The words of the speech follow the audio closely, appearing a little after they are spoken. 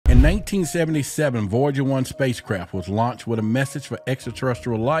In 1977, Voyager 1 spacecraft was launched with a message for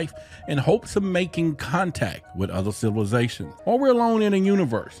extraterrestrial life in hopes of making contact with other civilizations. Are we alone in a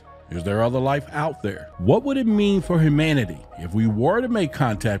universe? Is there other life out there? What would it mean for humanity if we were to make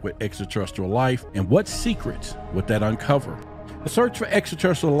contact with extraterrestrial life, and what secrets would that uncover? The search for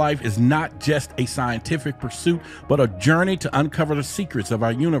extraterrestrial life is not just a scientific pursuit, but a journey to uncover the secrets of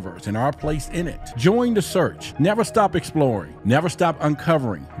our universe and our place in it. Join the search. Never stop exploring. Never stop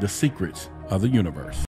uncovering the secrets of the universe.